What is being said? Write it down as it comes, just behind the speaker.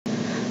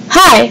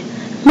Hi,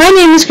 my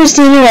name is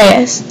Christina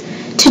Reyes.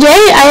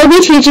 Today I will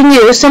be teaching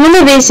you some of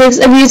the basics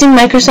of using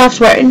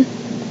Microsoft Word.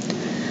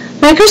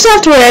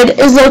 Microsoft Word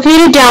is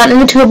located down in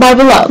the toolbar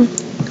below.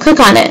 Click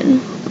on it.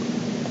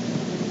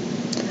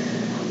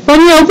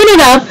 When you open it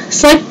up,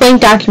 select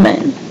Blank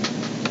Document.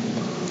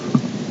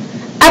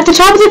 At the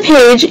top of the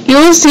page, you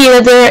will see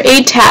that there are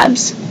 8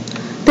 tabs.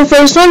 The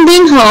first one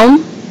being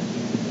Home,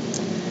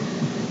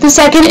 the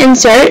second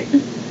Insert,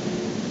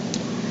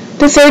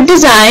 the third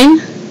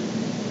Design,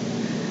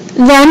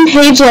 then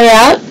Page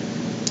Layout,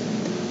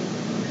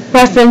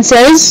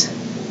 References,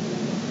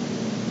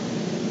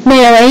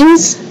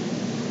 Mailings,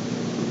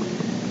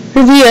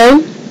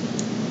 Review,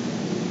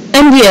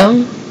 and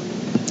View.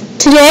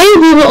 Today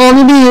we will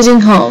only be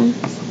using Home.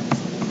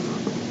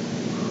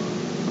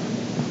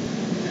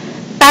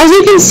 As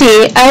you can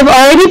see, I have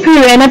already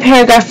pre-written a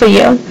paragraph for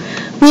you.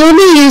 We will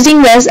be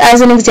using this as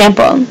an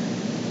example.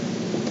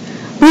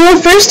 We will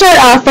first start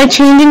off by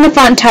changing the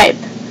font type.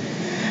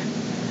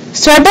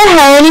 Start by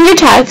highlighting your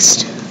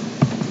text,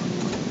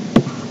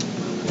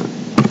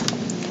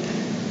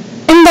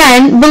 and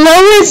then below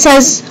where it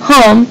says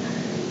Home,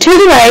 to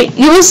the right,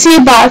 you will see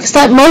a box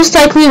that most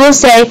likely will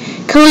say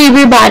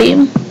Calibri Body.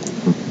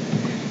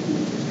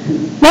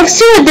 Next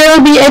to it there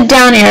will be a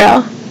down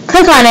arrow.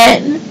 Click on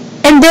it,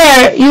 and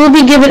there you will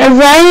be given a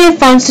variety of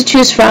fonts to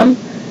choose from,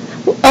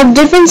 of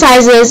different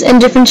sizes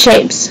and different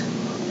shapes.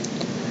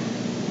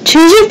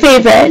 Choose your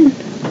favorite.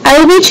 I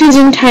will be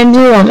choosing Times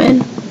New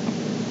Roman.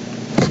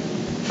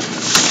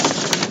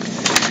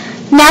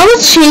 Now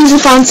let's change the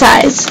font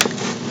size.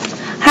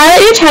 Highlight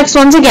your text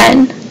once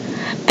again,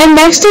 and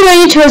next to where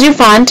you chose your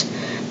font,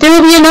 there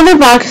will be another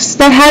box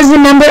that has the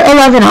number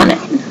 11 on it.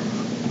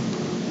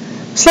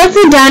 Select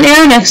the down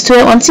arrow next to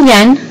it once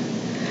again,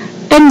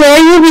 and there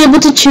you will be able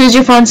to choose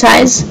your font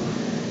size,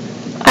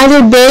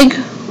 either big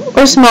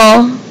or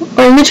small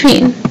or in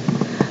between.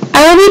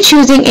 I will be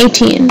choosing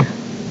 18.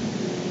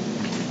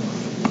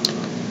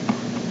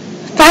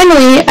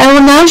 Finally, I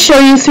will now show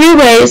you 3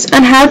 ways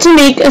on how to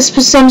make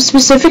some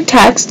specific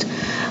text,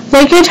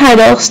 like your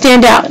title,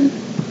 stand out.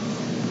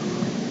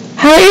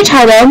 Highlight your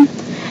title,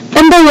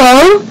 and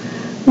below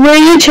where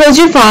you chose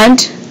your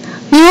font,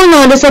 you will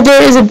notice that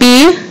there is a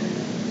B,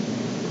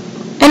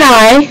 an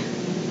I,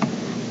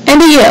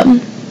 and a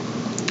U.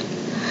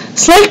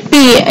 Select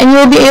B and you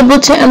will be able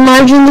to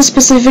enlarge the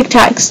specific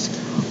text,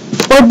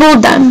 or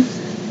bold them.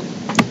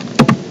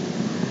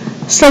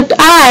 Select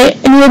I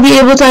and you will be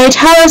able to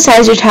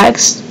italicize your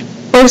text,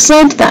 or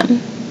slant them.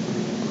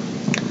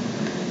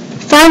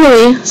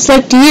 Finally,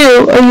 select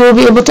U or you will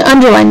be able to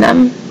underline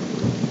them.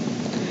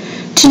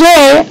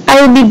 Today,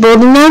 I will be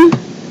bolding them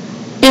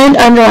and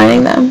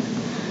underlining them.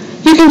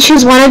 You can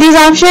choose one of these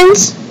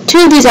options,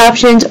 2 of these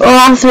options, or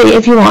all 3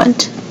 if you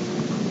want.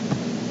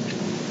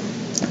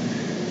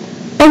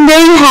 And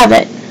there you have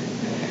it.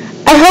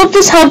 I hope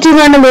this helped you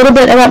learn a little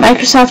bit about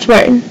Microsoft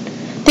Word.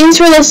 Thanks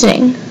for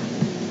listening,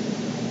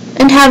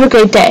 and have a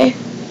great day.